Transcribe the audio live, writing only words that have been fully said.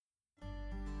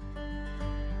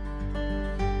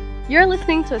You're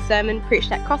listening to a sermon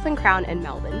preached at Cross and Crown in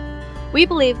Melbourne. We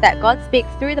believe that God speaks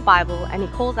through the Bible and He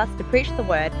calls us to preach the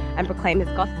Word and proclaim His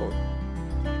gospel.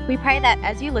 We pray that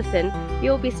as you listen,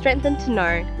 you will be strengthened to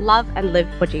know, love and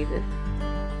live for Jesus.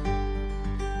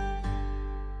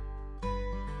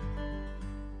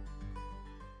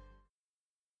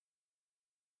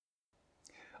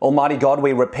 Almighty God,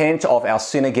 we repent of our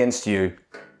sin against you,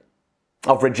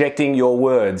 of rejecting your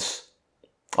words,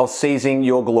 of seizing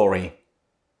your glory.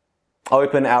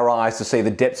 Open our eyes to see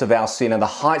the depths of our sin and the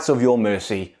heights of your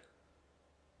mercy.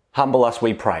 Humble us,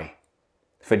 we pray,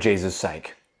 for Jesus'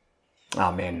 sake.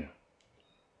 Amen.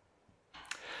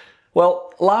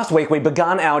 Well, last week we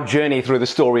began our journey through the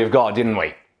story of God, didn't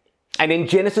we? And in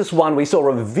Genesis 1, we saw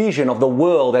a vision of the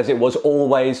world as it was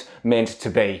always meant to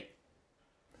be.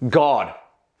 God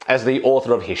as the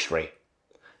author of history.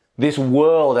 This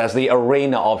world as the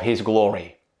arena of His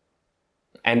glory.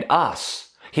 And us,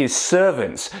 His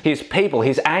servants, His people,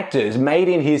 His actors, made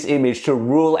in His image to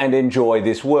rule and enjoy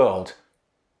this world.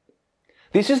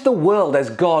 This is the world as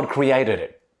God created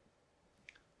it.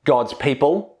 God's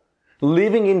people,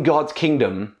 living in God's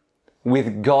kingdom,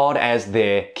 with God as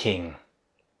their King.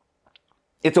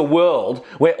 It's a world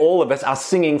where all of us are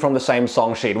singing from the same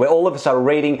song sheet, where all of us are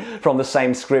reading from the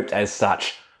same script as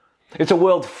such. It's a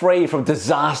world free from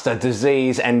disaster,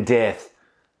 disease, and death.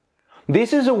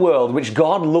 This is a world which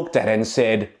God looked at and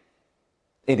said,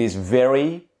 "It is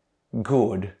very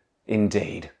good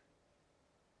indeed."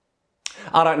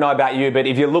 I don't know about you, but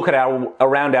if you look at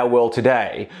around our world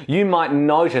today, you might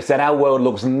notice that our world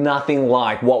looks nothing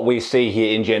like what we see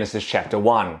here in Genesis chapter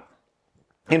 1.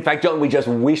 In fact, don't we just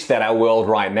wish that our world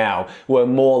right now were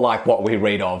more like what we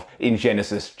read of in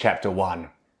Genesis chapter 1?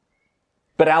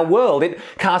 But our world, it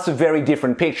casts a very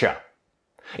different picture.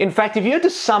 In fact, if you had to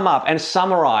sum up and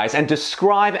summarize and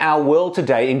describe our world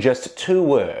today in just 2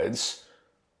 words,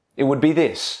 it would be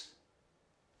this: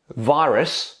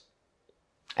 virus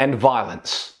and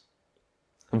violence.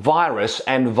 Virus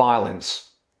and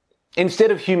violence.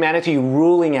 Instead of humanity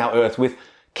ruling our earth with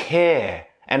care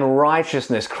and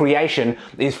righteousness, creation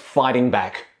is fighting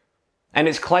back. And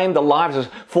it's claimed the lives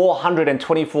of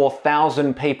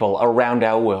 424,000 people around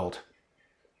our world.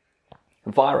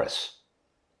 Virus.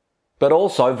 But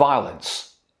also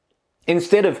violence.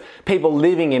 Instead of people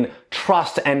living in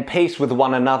trust and peace with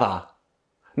one another,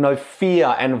 no,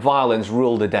 fear and violence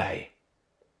rule the day.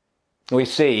 We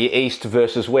see East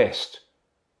versus West,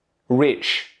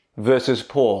 rich versus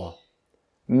poor,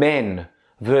 men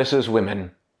versus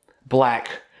women,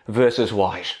 black versus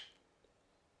white.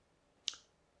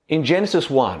 In Genesis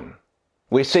 1,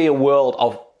 we see a world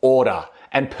of order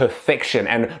and perfection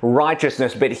and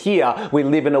righteousness, but here we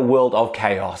live in a world of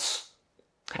chaos.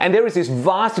 And there is this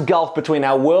vast gulf between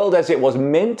our world as it was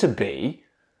meant to be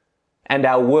and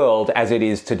our world as it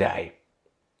is today.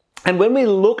 And when we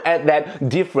look at that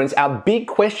difference, our big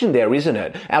question there, isn't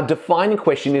it? Our defining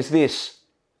question is this: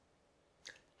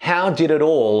 how did it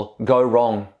all go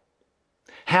wrong?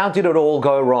 How did it all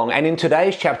go wrong? And in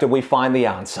today's chapter, we find the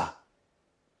answer.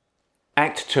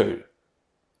 Act 2,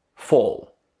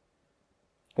 fall.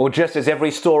 Well, just as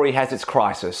every story has its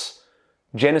crisis,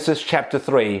 Genesis chapter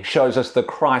 3 shows us the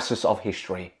crisis of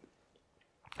history.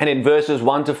 And in verses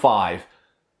 1 to 5,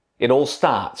 it all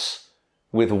starts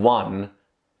with one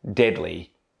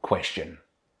deadly question.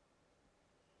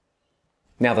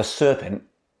 Now the serpent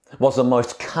was the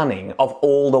most cunning of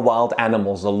all the wild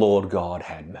animals the Lord God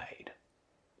had made.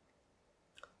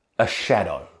 A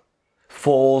shadow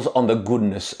falls on the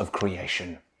goodness of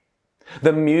creation.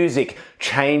 The music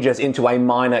changes into a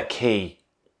minor key.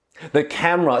 The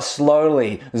camera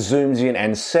slowly zooms in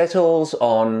and settles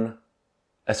on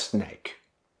a snake.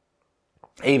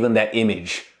 Even that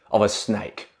image of a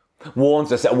snake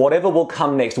warns us that whatever will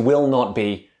come next will not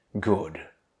be good.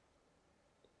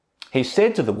 He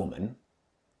said to the woman,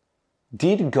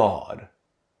 "Did God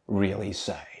really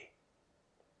say?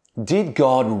 Did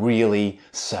God really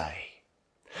say?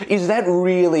 Is that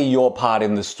really your part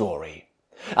in the story?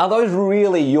 Are those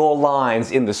really your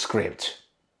lines in the script?"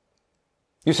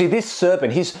 You see, this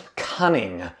serpent, he's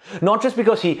cunning, not just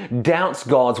because he doubts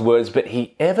God's words, but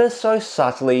he ever so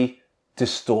subtly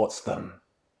distorts them.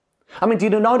 I mean,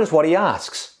 did you notice what he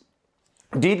asks?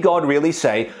 Did God really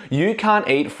say, you can't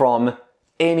eat from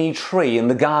any tree in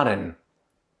the garden?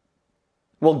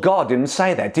 Well, God didn't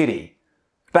say that, did he?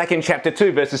 Back in chapter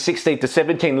 2, verses 16 to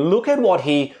 17, look at what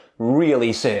he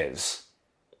really says.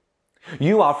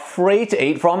 You are free to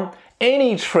eat from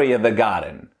any tree of the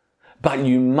garden, but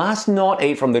you must not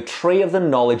eat from the tree of the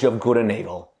knowledge of good and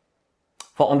evil.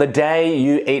 For on the day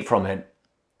you eat from it,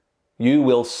 you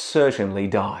will certainly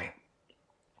die.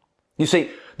 You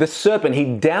see, The serpent, he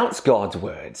doubts God's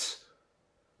words,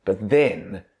 but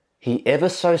then he ever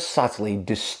so subtly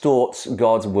distorts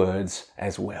God's words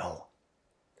as well.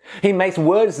 He makes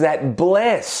words that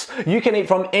bless, you can eat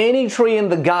from any tree in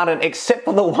the garden except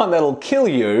for the one that'll kill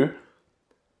you,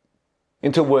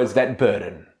 into words that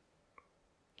burden.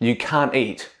 You can't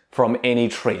eat from any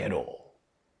tree at all.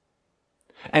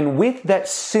 And with that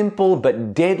simple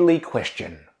but deadly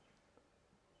question,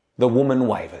 the woman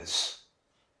wavers.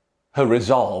 Her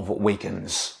resolve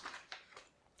weakens.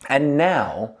 And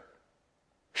now,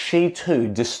 she too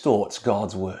distorts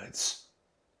God's words.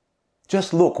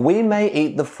 Just look, we may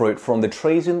eat the fruit from the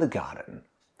trees in the garden,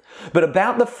 but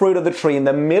about the fruit of the tree in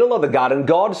the middle of the garden,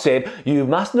 God said, you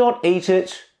must not eat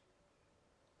it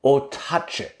or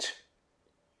touch it,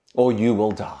 or you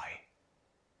will die.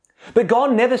 But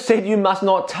God never said you must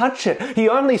not touch it. He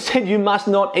only said you must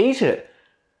not eat it.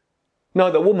 No,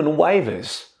 the woman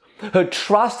wavers. Her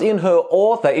trust in her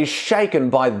author is shaken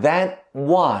by that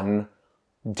one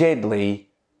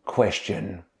deadly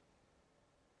question.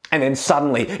 And then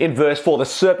suddenly, in verse 4, the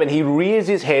serpent, he rears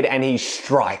his head and he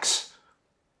strikes.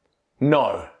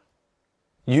 No,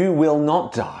 you will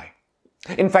not die.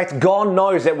 In fact, God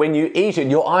knows that when you eat it,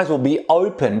 your eyes will be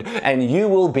opened and you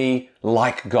will be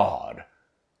like God,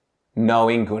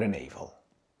 knowing good and evil.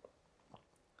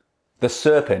 The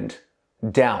serpent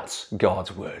doubts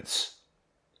God's words.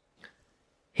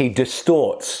 He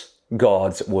distorts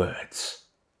God's words.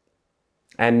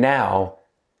 And now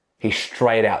he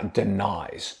straight out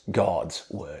denies God's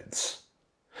words.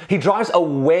 He drives a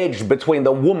wedge between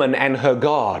the woman and her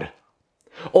God,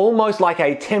 almost like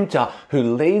a tempter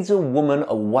who leads a woman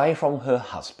away from her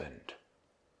husband.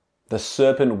 The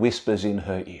serpent whispers in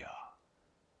her ear,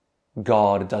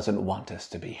 God doesn't want us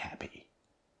to be happy.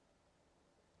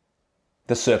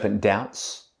 The serpent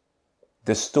doubts,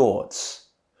 distorts,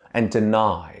 and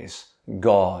denies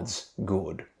God's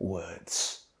good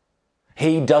words.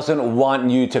 He doesn't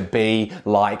want you to be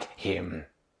like him,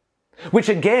 which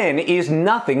again is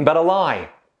nothing but a lie.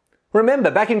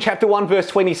 Remember, back in chapter 1, verse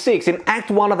 26, in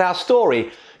Act 1 of our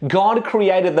story, God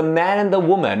created the man and the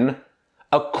woman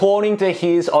according to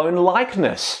his own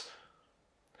likeness.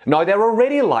 No, they're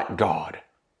already like God.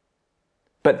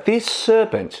 But this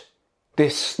serpent,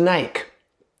 this snake,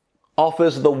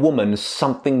 offers the woman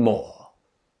something more.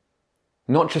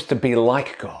 Not just to be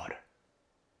like God,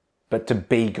 but to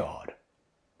be God.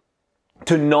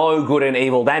 To know good and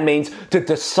evil, that means to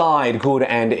decide good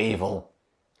and evil.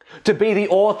 To be the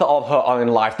author of her own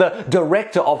life, the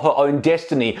director of her own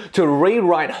destiny, to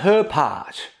rewrite her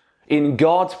part in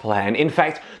God's plan. In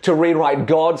fact, to rewrite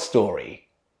God's story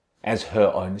as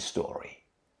her own story.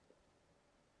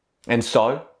 And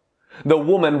so, the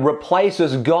woman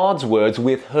replaces God's words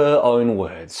with her own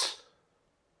words.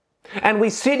 And we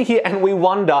sit here and we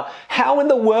wonder, how in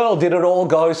the world did it all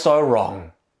go so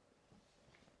wrong?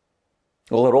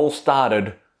 Well, it all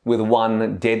started with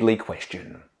one deadly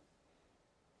question.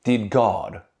 Did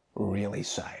God really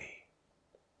say?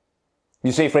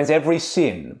 You see, friends, every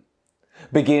sin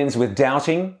begins with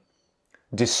doubting,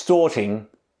 distorting,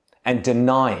 and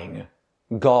denying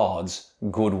God's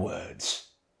good words.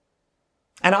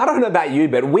 And I don't know about you,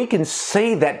 but we can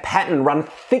see that pattern run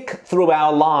thick through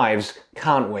our lives,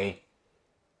 can't we?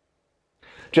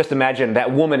 Just imagine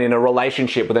that woman in a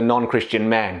relationship with a non-Christian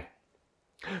man.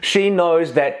 She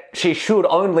knows that she should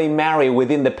only marry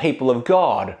within the people of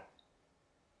God,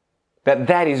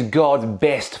 that is God's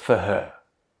best for her.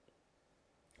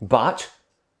 But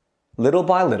little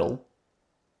by little,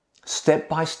 step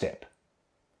by step,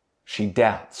 she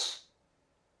doubts,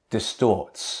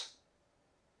 distorts,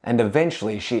 and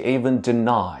eventually she even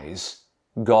denies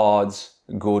God's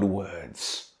good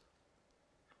words.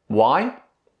 Why?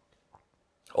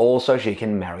 All so she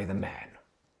can marry the man.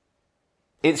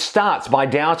 It starts by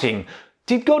doubting,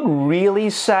 did God really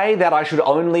say that I should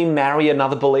only marry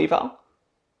another believer?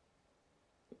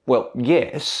 Well,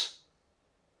 yes.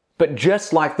 But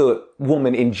just like the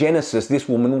woman in Genesis, this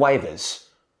woman wavers.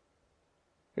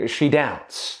 She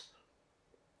doubts.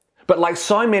 But like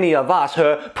so many of us,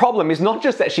 her problem is not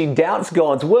just that she doubts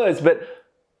God's words, but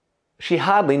she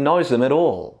hardly knows them at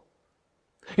all.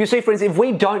 You see, friends, if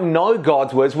we don't know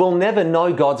God's words, we'll never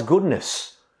know God's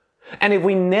goodness. And if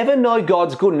we never know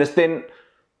God's goodness, then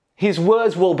his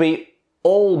words will be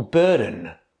all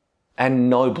burden and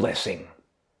no blessing.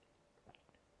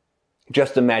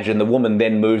 Just imagine the woman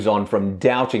then moves on from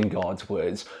doubting God's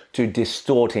words to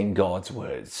distorting God's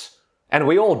words. And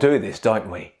we all do this,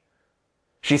 don't we?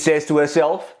 She says to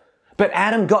herself, but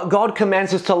Adam, God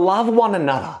commands us to love one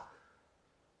another.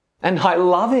 And I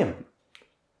love him.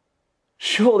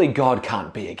 Surely God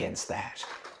can't be against that.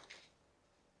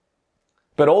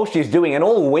 But all she's doing, and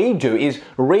all we do, is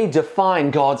redefine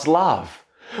God's love.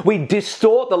 We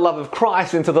distort the love of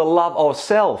Christ into the love of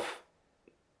self.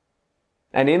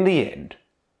 And in the end,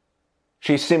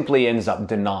 she simply ends up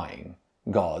denying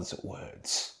God's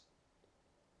words.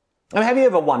 Now, have you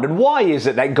ever wondered, why is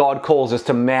it that God calls us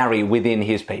to marry within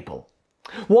His people?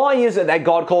 Why is it that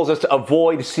God calls us to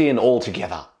avoid sin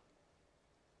altogether?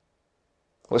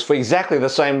 Well, it's for exactly the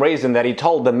same reason that He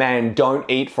told the man, don't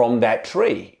eat from that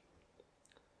tree.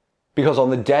 Because on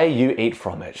the day you eat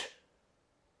from it,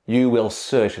 you will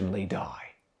certainly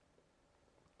die.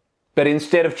 But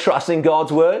instead of trusting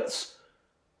God's words,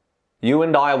 you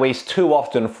and I, we too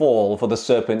often fall for the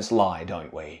serpent's lie,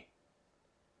 don't we?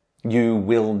 You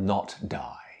will not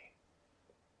die.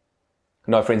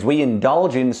 No, friends, we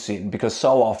indulge in sin because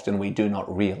so often we do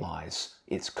not realize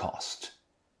its cost.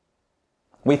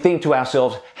 We think to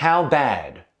ourselves, how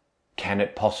bad can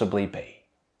it possibly be?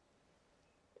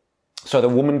 So the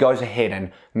woman goes ahead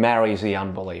and marries the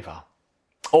unbeliever.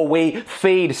 Or we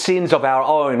feed sins of our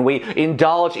own. We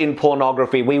indulge in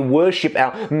pornography. We worship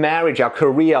our marriage, our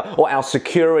career, or our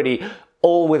security,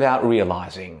 all without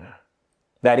realizing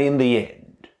that in the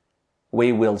end,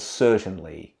 we will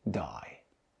certainly die.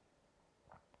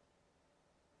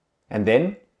 And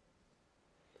then,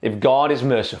 if God is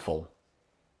merciful,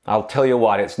 I'll tell you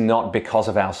what, it's not because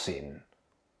of our sin,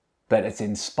 but it's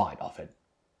in spite of it.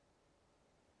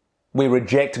 We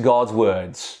reject God's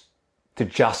words to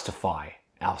justify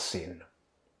our sin.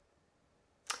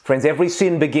 Friends, every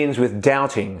sin begins with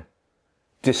doubting,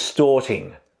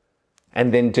 distorting,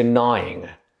 and then denying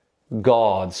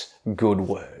God's good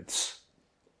words.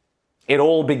 It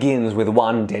all begins with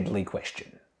one deadly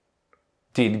question.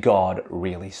 Did God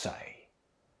really say?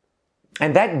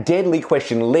 And that deadly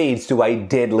question leads to a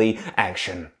deadly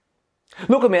action.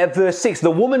 Look at me at verse 6.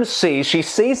 The woman she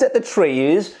sees that the tree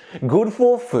is good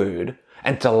for food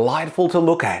and delightful to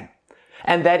look at,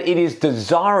 and that it is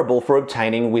desirable for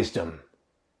obtaining wisdom.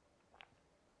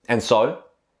 And so,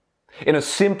 in a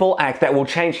simple act that will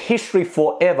change history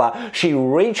forever, she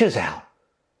reaches out,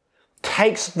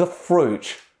 takes the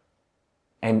fruit,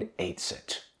 and eats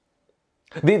it.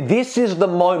 This is the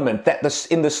moment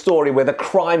in the story where the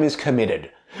crime is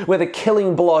committed, where the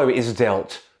killing blow is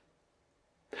dealt.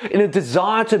 In a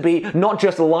desire to be not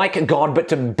just like God, but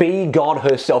to be God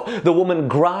herself, the woman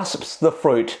grasps the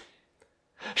fruit.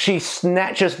 She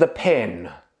snatches the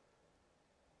pen.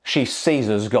 She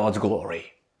seizes God's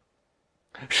glory.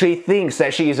 She thinks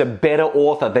that she is a better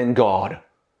author than God,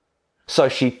 so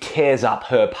she tears up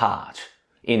her part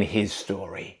in His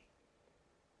story.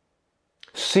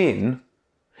 Sin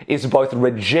is both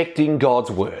rejecting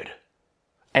God's word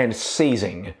and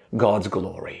seizing God's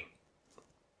glory.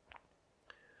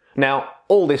 Now,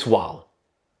 all this while,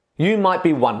 you might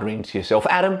be wondering to yourself,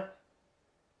 Adam,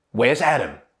 where's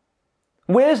Adam?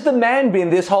 Where's the man been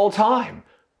this whole time?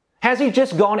 Has he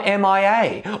just gone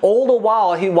MIA? All the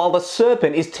while the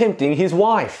serpent is tempting his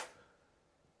wife.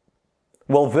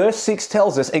 Well, verse 6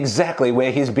 tells us exactly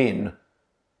where he's been.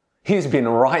 He's been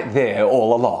right there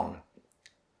all along.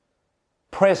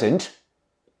 Present,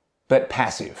 but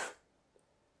passive.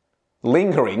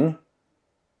 Lingering,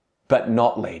 but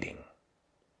not leading.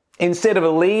 Instead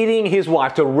of leading his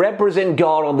wife to represent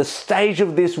God on the stage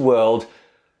of this world,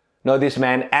 no, this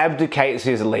man abdicates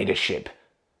his leadership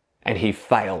and he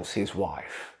fails his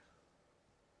wife.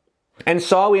 And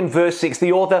so in verse 6,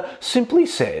 the author simply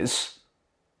says,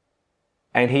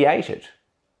 and he ate it.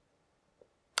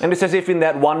 And it's as if in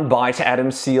that one bite,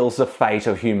 Adam seals the fate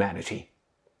of humanity.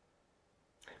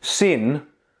 Sin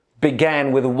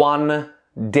began with one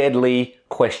deadly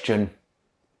question,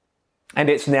 and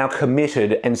it's now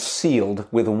committed and sealed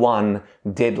with one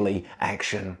deadly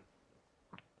action.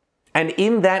 And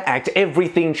in that act,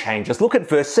 everything changes. Look at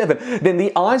verse 7. Then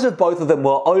the eyes of both of them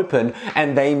were open,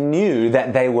 and they knew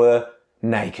that they were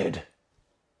naked.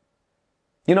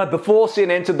 You know, before sin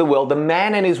entered the world, the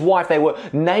man and his wife, they were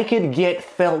naked yet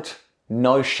felt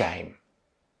no shame.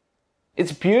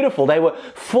 It's beautiful. They were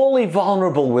fully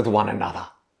vulnerable with one another.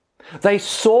 They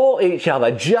saw each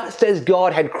other just as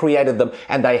God had created them,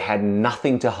 and they had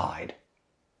nothing to hide.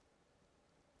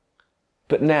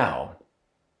 But now,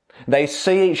 they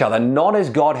see each other not as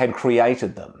God had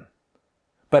created them,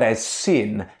 but as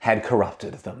sin had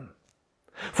corrupted them.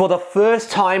 For the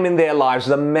first time in their lives,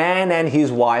 the man and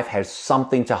his wife have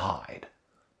something to hide.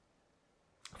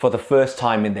 For the first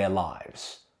time in their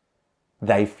lives,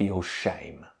 they feel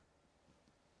shame.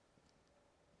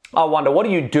 I wonder, what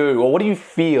do you do or what do you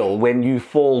feel when you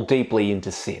fall deeply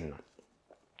into sin?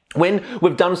 When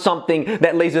we've done something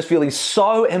that leaves us feeling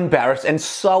so embarrassed and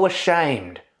so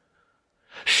ashamed.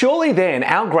 Surely then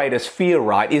our greatest fear,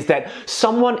 right, is that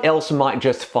someone else might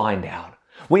just find out.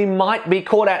 We might be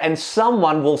caught out and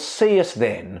someone will see us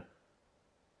then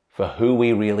for who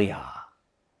we really are.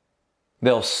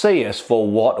 They'll see us for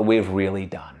what we've really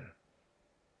done.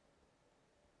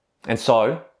 And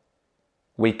so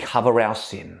we cover our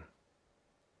sin.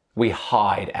 We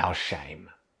hide our shame.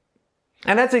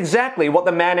 And that's exactly what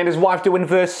the man and his wife do in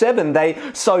verse 7. They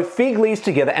sew fig leaves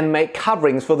together and make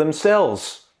coverings for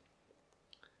themselves.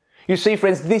 You see,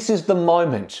 friends, this is the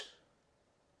moment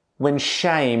when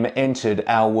shame entered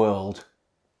our world.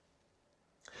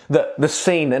 The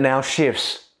scene now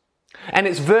shifts. And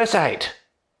it's verse 8.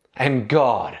 And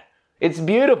God, it's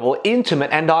beautiful,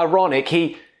 intimate, and ironic.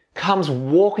 He comes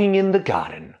walking in the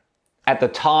garden at the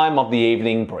time of the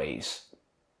evening breeze.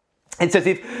 It's as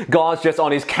if God's just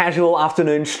on his casual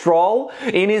afternoon stroll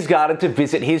in his garden to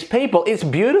visit his people. It's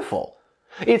beautiful.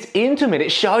 It's intimate.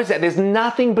 It shows that there's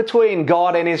nothing between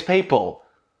God and his people.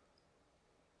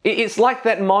 It's like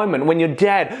that moment when your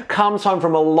dad comes home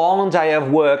from a long day of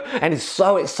work and is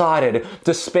so excited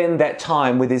to spend that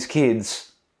time with his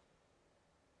kids.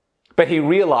 But he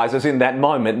realizes in that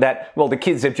moment that, well, the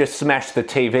kids have just smashed the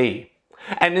TV.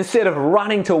 And instead of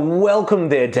running to welcome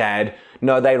their dad,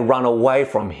 no, they run away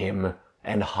from him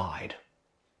and hide.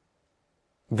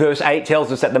 Verse 8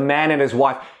 tells us that the man and his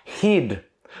wife hid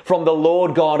from the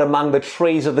Lord God among the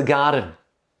trees of the garden.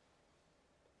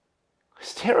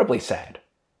 It's terribly sad.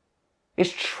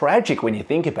 It's tragic when you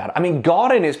think about it. I mean,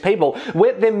 God and his people,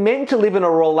 they're meant to live in a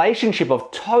relationship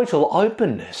of total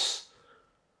openness.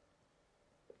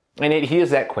 And yet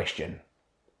here's that question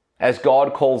as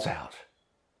God calls out,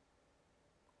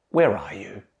 where are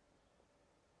you?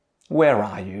 Where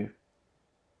are you?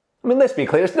 I mean, let's be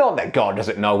clear. It's not that God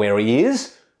doesn't know where he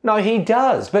is. No, he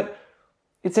does. But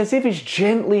it's as if he's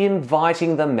gently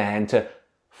inviting the man to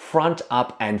front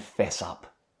up and fess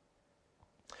up.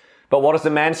 But what does the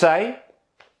man say?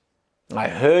 I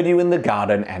heard you in the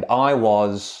garden and I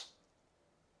was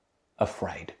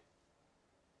afraid.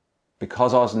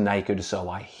 Because I was naked, so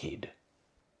I hid.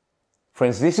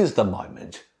 Friends, this is the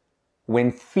moment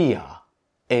when fear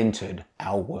entered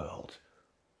our world.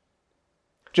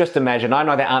 Just imagine, I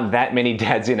know there aren't that many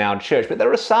dads in our church, but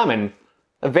there are some, and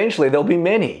eventually there'll be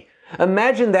many.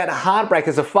 Imagine that heartbreak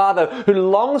as a father who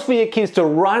longs for your kids to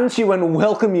run to you and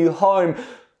welcome you home,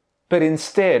 but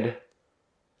instead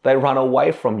they run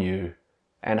away from you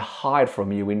and hide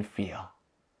from you in fear.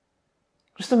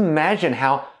 Just imagine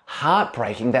how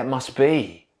heartbreaking that must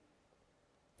be.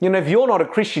 You know, if you're not a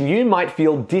Christian, you might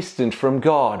feel distant from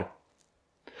God.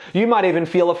 You might even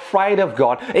feel afraid of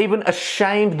God, even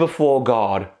ashamed before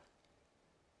God.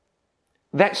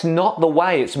 That's not the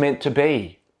way it's meant to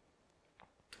be.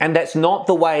 And that's not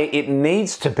the way it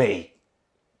needs to be.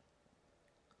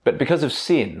 But because of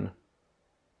sin,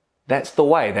 that's the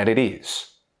way that it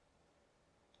is.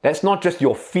 That's not just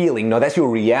your feeling, no, that's your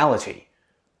reality.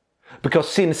 Because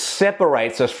sin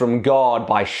separates us from God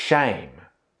by shame,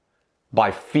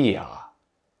 by fear,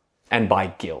 and by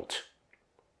guilt.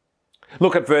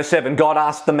 Look at verse 7. God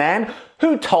asked the man,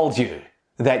 who told you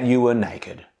that you were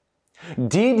naked?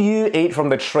 Did you eat from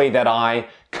the tree that I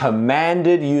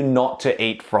commanded you not to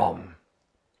eat from?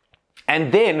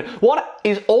 And then, what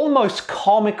is almost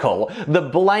comical, the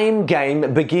blame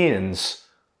game begins.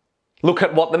 Look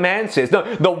at what the man says.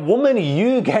 No, the woman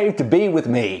you gave to be with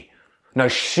me, no,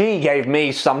 she gave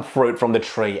me some fruit from the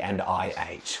tree and I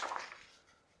ate.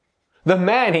 The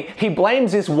man, he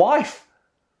blames his wife.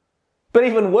 But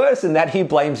even worse than that, he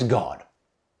blames God.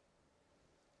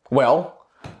 Well,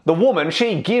 the woman,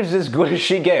 she gives as good as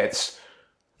she gets.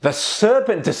 The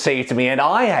serpent deceived me and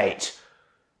I ate.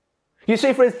 You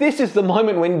see, friends, this is the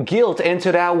moment when guilt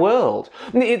entered our world.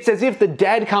 It's as if the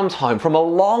dad comes home from a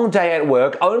long day at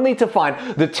work only to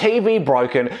find the TV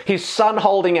broken, his son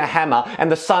holding a hammer,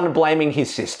 and the son blaming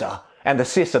his sister, and the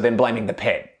sister then blaming the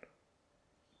pet.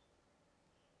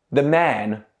 The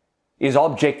man is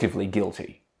objectively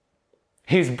guilty.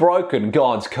 He's broken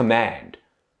God's command.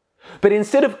 But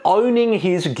instead of owning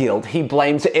his guilt, he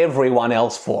blames everyone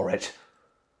else for it.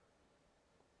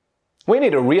 We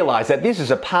need to realize that this is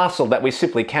a parcel that we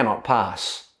simply cannot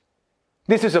pass.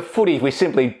 This is a footy we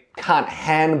simply can't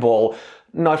handball.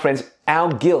 No, friends,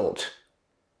 our guilt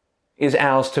is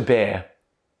ours to bear.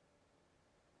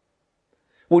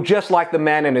 Well, just like the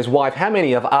man and his wife, how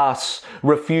many of us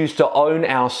refuse to own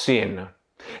our sin?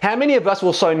 How many of us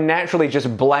will so naturally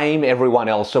just blame everyone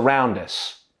else around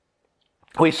us?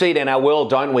 We see it in our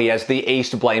world, don't we, as the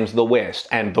East blames the West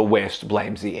and the West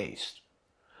blames the East.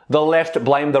 The left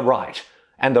blame the right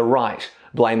and the right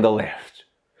blame the left.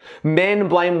 Men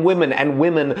blame women and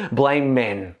women blame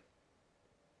men.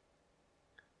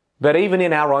 But even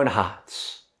in our own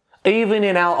hearts, even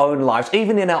in our own lives,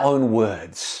 even in our own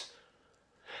words,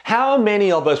 how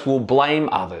many of us will blame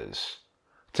others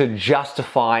to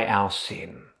justify our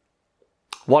sin?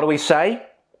 What do we say?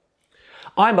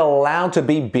 I'm allowed to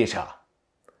be bitter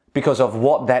because of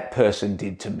what that person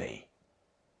did to me.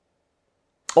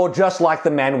 Or just like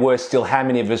the man, worse still, how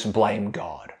many of us blame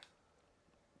God?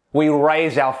 We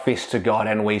raise our fist to God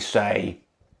and we say,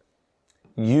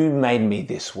 you made me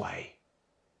this way.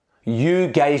 You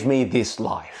gave me this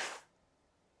life.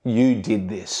 You did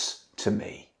this to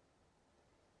me.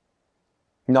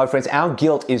 No, friends, our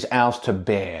guilt is ours to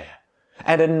bear.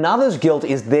 And another's guilt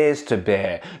is theirs to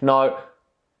bear. No,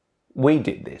 we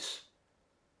did this.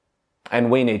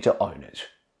 And we need to own it.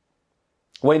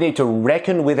 We need to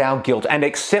reckon with our guilt and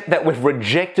accept that we've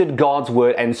rejected God's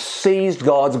word and seized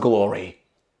God's glory.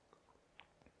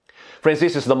 Friends,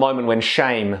 this is the moment when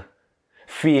shame,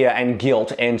 fear, and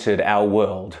guilt entered our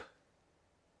world.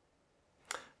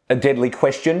 A deadly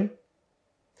question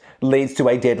leads to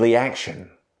a deadly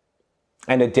action,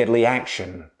 and a deadly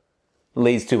action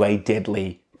leads to a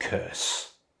deadly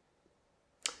curse.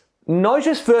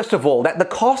 Notice, first of all, that the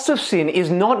cost of sin is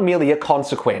not merely a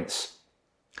consequence.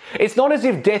 It's not as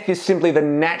if death is simply the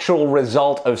natural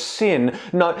result of sin.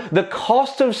 No, the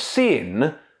cost of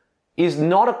sin is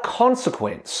not a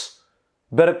consequence,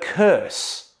 but a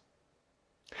curse.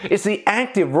 It's the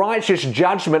active, righteous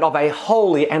judgment of a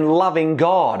holy and loving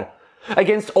God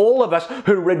against all of us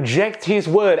who reject His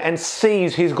word and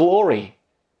seize His glory.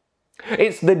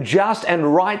 It's the just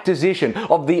and right decision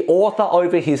of the author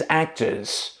over His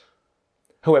actors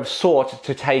who have sought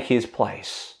to take His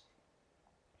place.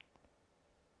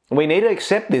 We need to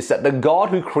accept this, that the God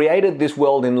who created this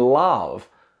world in love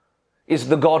is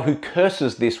the God who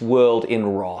curses this world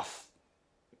in wrath.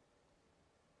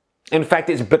 In fact,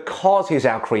 it's because He's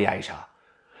our creator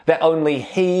that only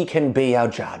He can be our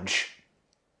judge.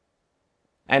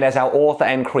 And as our author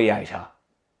and creator,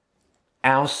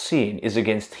 our sin is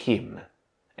against Him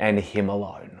and Him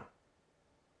alone.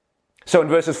 So in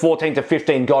verses 14 to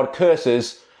 15, God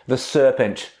curses the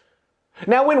serpent.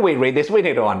 Now, when we read this, we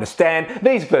need to understand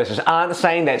these verses aren't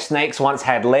saying that snakes once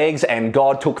had legs and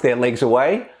God took their legs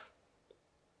away.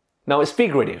 No, it's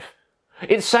figurative.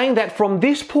 It's saying that from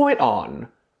this point on,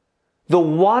 the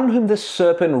one whom the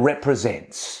serpent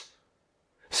represents,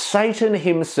 Satan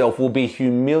himself, will be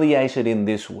humiliated in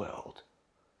this world.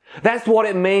 That's what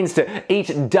it means to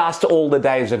eat dust all the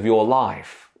days of your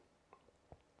life.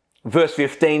 Verse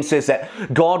 15 says that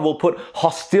God will put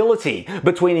hostility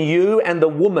between you and the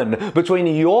woman, between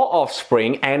your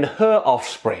offspring and her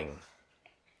offspring.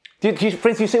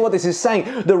 Friends, you see what this is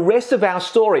saying? The rest of our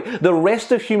story, the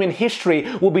rest of human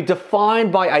history will be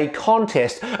defined by a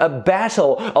contest, a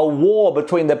battle, a war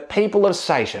between the people of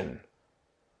Satan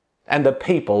and the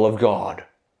people of God.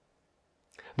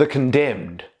 The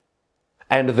condemned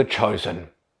and the chosen.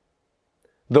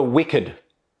 The wicked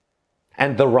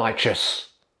and the righteous.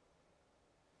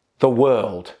 The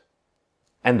world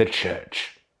and the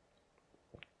church.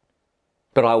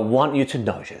 But I want you to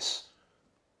notice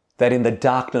that in the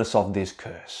darkness of this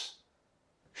curse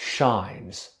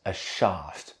shines a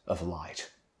shaft of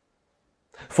light.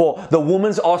 For the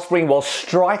woman's offspring will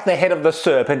strike the head of the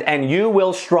serpent, and you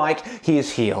will strike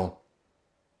his heel.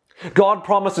 God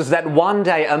promises that one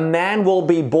day a man will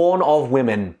be born of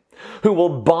women who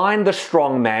will bind the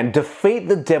strong man, defeat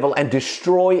the devil, and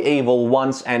destroy evil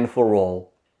once and for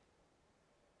all.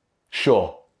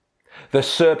 Sure, the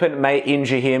serpent may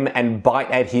injure him and bite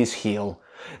at his heel,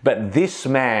 but this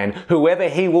man, whoever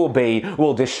he will be,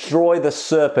 will destroy the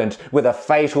serpent with a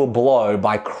fatal blow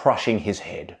by crushing his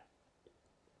head.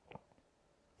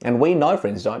 And we know,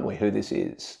 friends, don't we, who this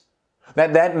is?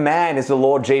 That man is the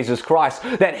Lord Jesus Christ,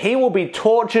 that he will be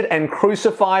tortured and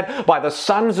crucified by the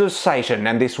sons of Satan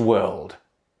and this world,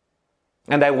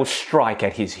 and they will strike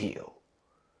at his heel.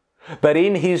 But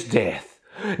in his death,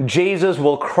 Jesus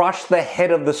will crush the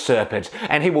head of the serpent,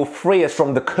 and he will free us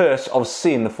from the curse of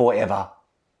sin forever.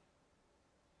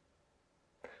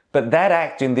 But that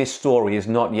act in this story is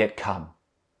not yet come.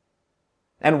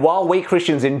 And while we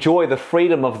Christians enjoy the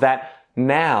freedom of that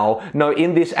now, no,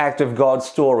 in this act of God's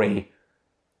story,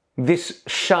 this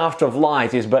shaft of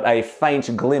light is but a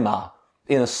faint glimmer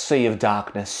in a sea of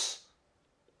darkness.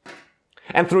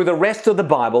 And through the rest of the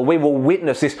Bible, we will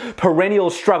witness this perennial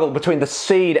struggle between the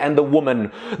seed and the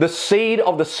woman, the seed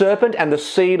of the serpent and the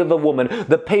seed of the woman,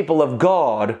 the people of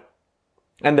God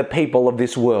and the people of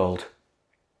this world.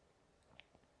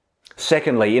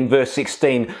 Secondly, in verse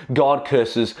 16, God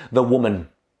curses the woman.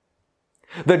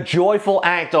 The joyful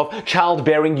act of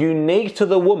childbearing unique to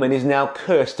the woman is now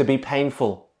cursed to be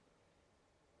painful.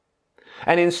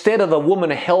 And instead of the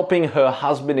woman helping her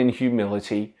husband in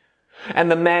humility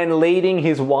and the man leading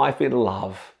his wife in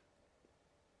love,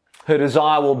 her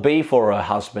desire will be for her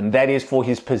husband, that is, for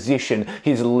his position,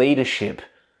 his leadership,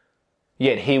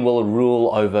 yet he will rule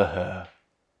over her.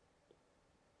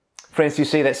 Friends, you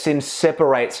see that sin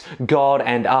separates God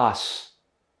and us.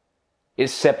 It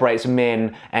separates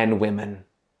men and women.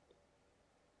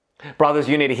 Brothers,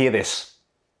 you need to hear this.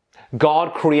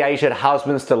 God created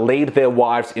husbands to lead their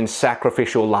wives in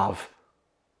sacrificial love.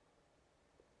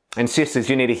 And sisters,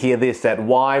 you need to hear this, that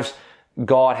wives,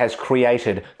 God has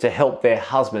created to help their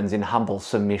husbands in humble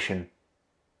submission.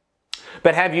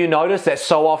 But have you noticed that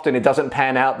so often it doesn't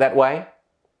pan out that way?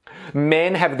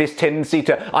 Men have this tendency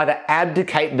to either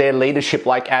abdicate their leadership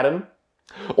like Adam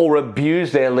or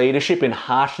abuse their leadership in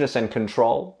harshness and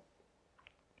control.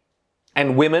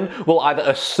 And women will either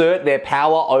assert their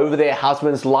power over their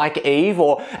husbands like Eve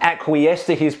or acquiesce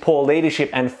to his poor leadership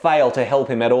and fail to help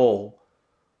him at all.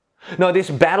 No, this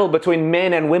battle between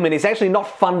men and women is actually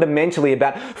not fundamentally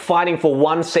about fighting for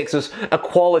one sex's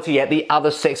equality at the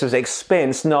other sex's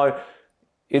expense. No,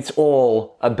 it's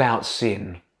all about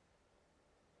sin.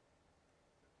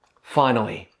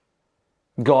 Finally,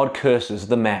 God curses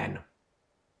the man.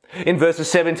 In verses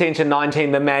 17 to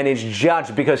 19, the man is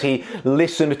judged because he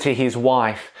listened to his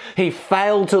wife. He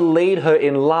failed to lead her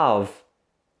in love,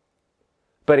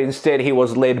 but instead he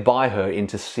was led by her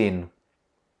into sin.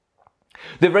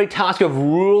 The very task of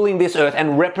ruling this earth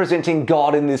and representing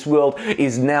God in this world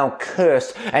is now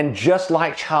cursed, and just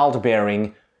like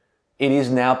childbearing, it is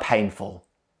now painful.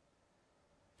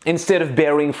 Instead of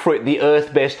bearing fruit, the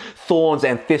earth bears thorns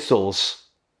and thistles.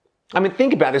 I mean,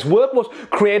 think about this. Work was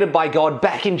created by God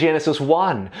back in Genesis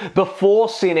 1, before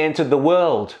sin entered the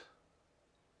world.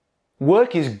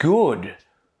 Work is good.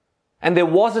 And there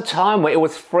was a time where it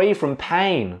was free from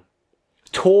pain,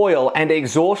 toil, and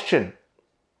exhaustion.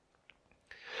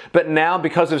 But now,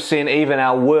 because of sin, even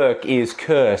our work is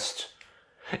cursed.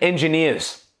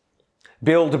 Engineers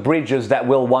build bridges that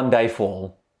will one day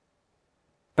fall.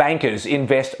 Bankers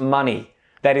invest money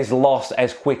that is lost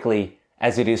as quickly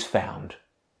as it is found.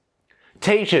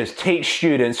 Teachers teach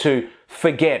students who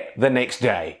forget the next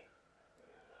day.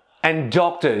 And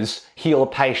doctors heal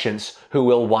patients who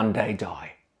will one day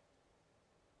die.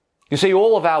 You see,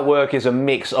 all of our work is a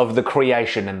mix of the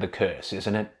creation and the curse,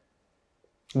 isn't it?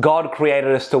 God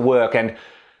created us to work, and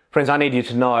friends, I need you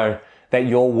to know that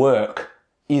your work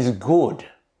is good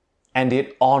and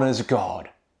it honors God.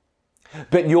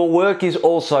 But your work is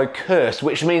also cursed,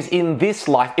 which means in this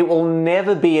life it will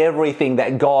never be everything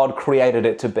that God created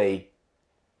it to be.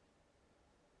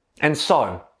 And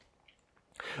so,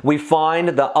 we find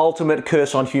the ultimate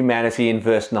curse on humanity in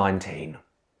verse 19.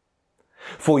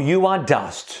 For you are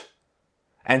dust,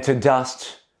 and to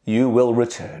dust you will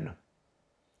return.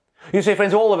 You see,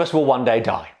 friends, all of us will one day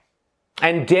die.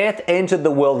 And death entered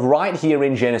the world right here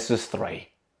in Genesis 3.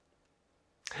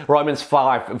 Romans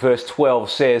 5 verse 12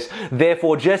 says,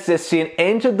 therefore, just as sin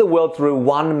entered the world through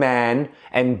one man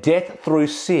and death through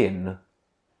sin,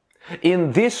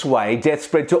 in this way death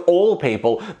spread to all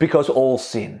people because all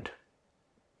sinned.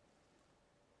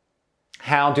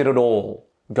 How did it all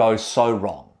go so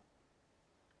wrong?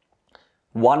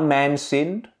 One man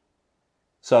sinned,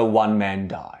 so one man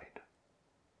died.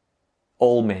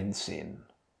 All men sin,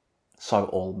 so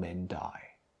all men die.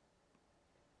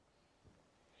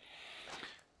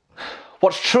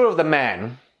 What's true of the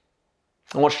man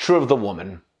and what's true of the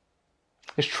woman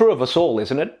is true of us all,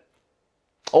 isn't it?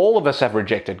 All of us have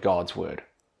rejected God's word.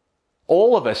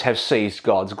 All of us have seized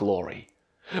God's glory.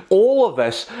 All of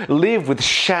us live with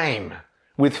shame,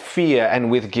 with fear,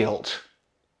 and with guilt.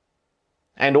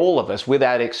 And all of us,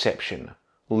 without exception,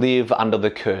 live under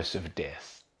the curse of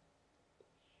death.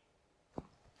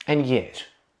 And yet,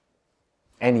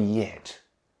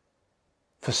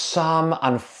 for some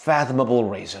unfathomable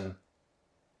reason,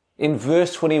 in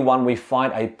verse 21 we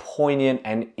find a poignant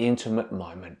and intimate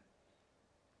moment.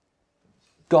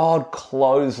 God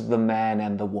clothes the man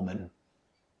and the woman.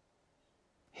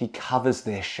 He covers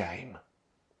their shame.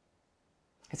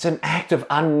 It's an act of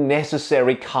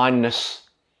unnecessary kindness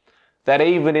that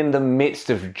even in the midst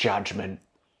of judgment,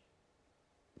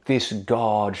 this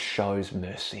God shows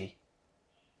mercy.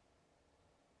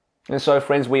 And so,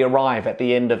 friends, we arrive at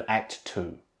the end of Act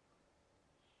 2,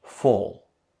 fall.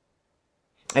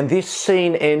 And this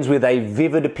scene ends with a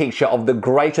vivid picture of the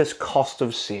greatest cost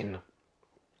of sin.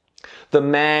 The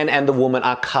man and the woman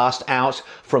are cast out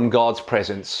from God's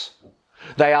presence.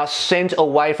 They are sent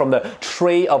away from the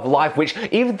tree of life, which,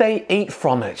 if they eat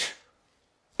from it,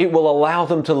 it will allow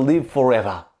them to live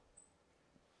forever.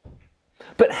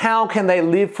 But how can they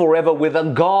live forever with a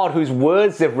God whose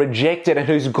words they've rejected and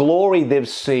whose glory they've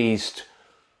seized?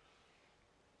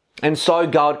 And so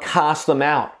God cast them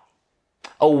out,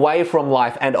 away from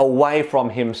life and away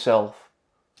from himself.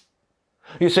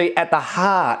 You see, at the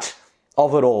heart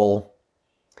of it all,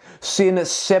 sin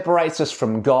separates us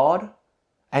from God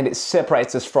and it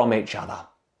separates us from each other.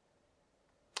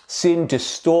 Sin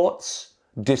distorts,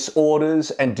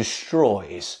 disorders, and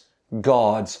destroys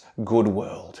God's good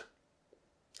world.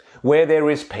 Where there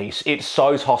is peace, it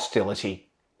sows hostility.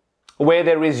 Where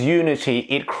there is unity,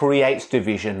 it creates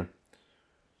division.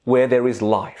 Where there is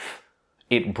life,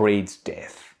 it breeds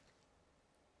death.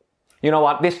 You know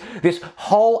what? This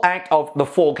whole act of the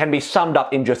fall can be summed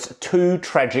up in just two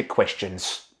tragic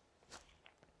questions.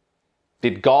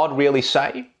 Did God really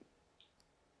say?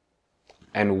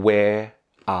 And where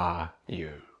are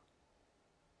you?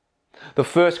 The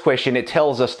first question, it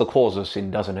tells us the cause of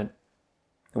sin, doesn't it?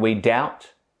 We doubt,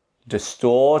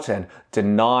 distort, and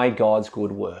deny God's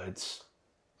good words.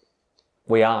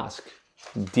 We ask,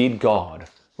 did God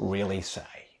really say?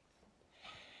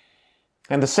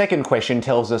 And the second question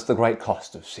tells us the great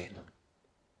cost of sin.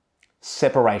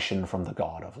 Separation from the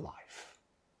God of life.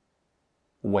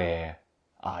 Where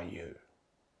are you?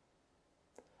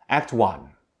 Act 1.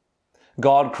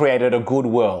 God created a good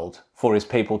world for his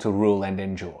people to rule and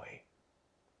enjoy.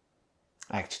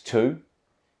 Act 2.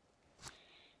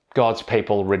 God's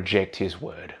people reject his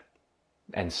word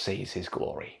and seize his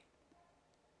glory.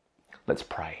 Let's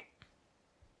pray.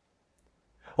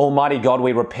 Almighty God,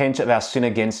 we repent of our sin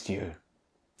against you,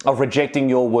 of rejecting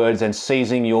your words and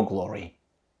seizing your glory.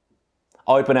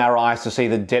 Open our eyes to see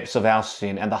the depths of our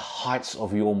sin and the heights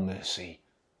of your mercy.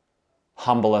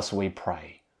 Humble us, we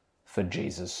pray, for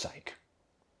Jesus' sake.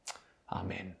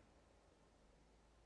 Amen.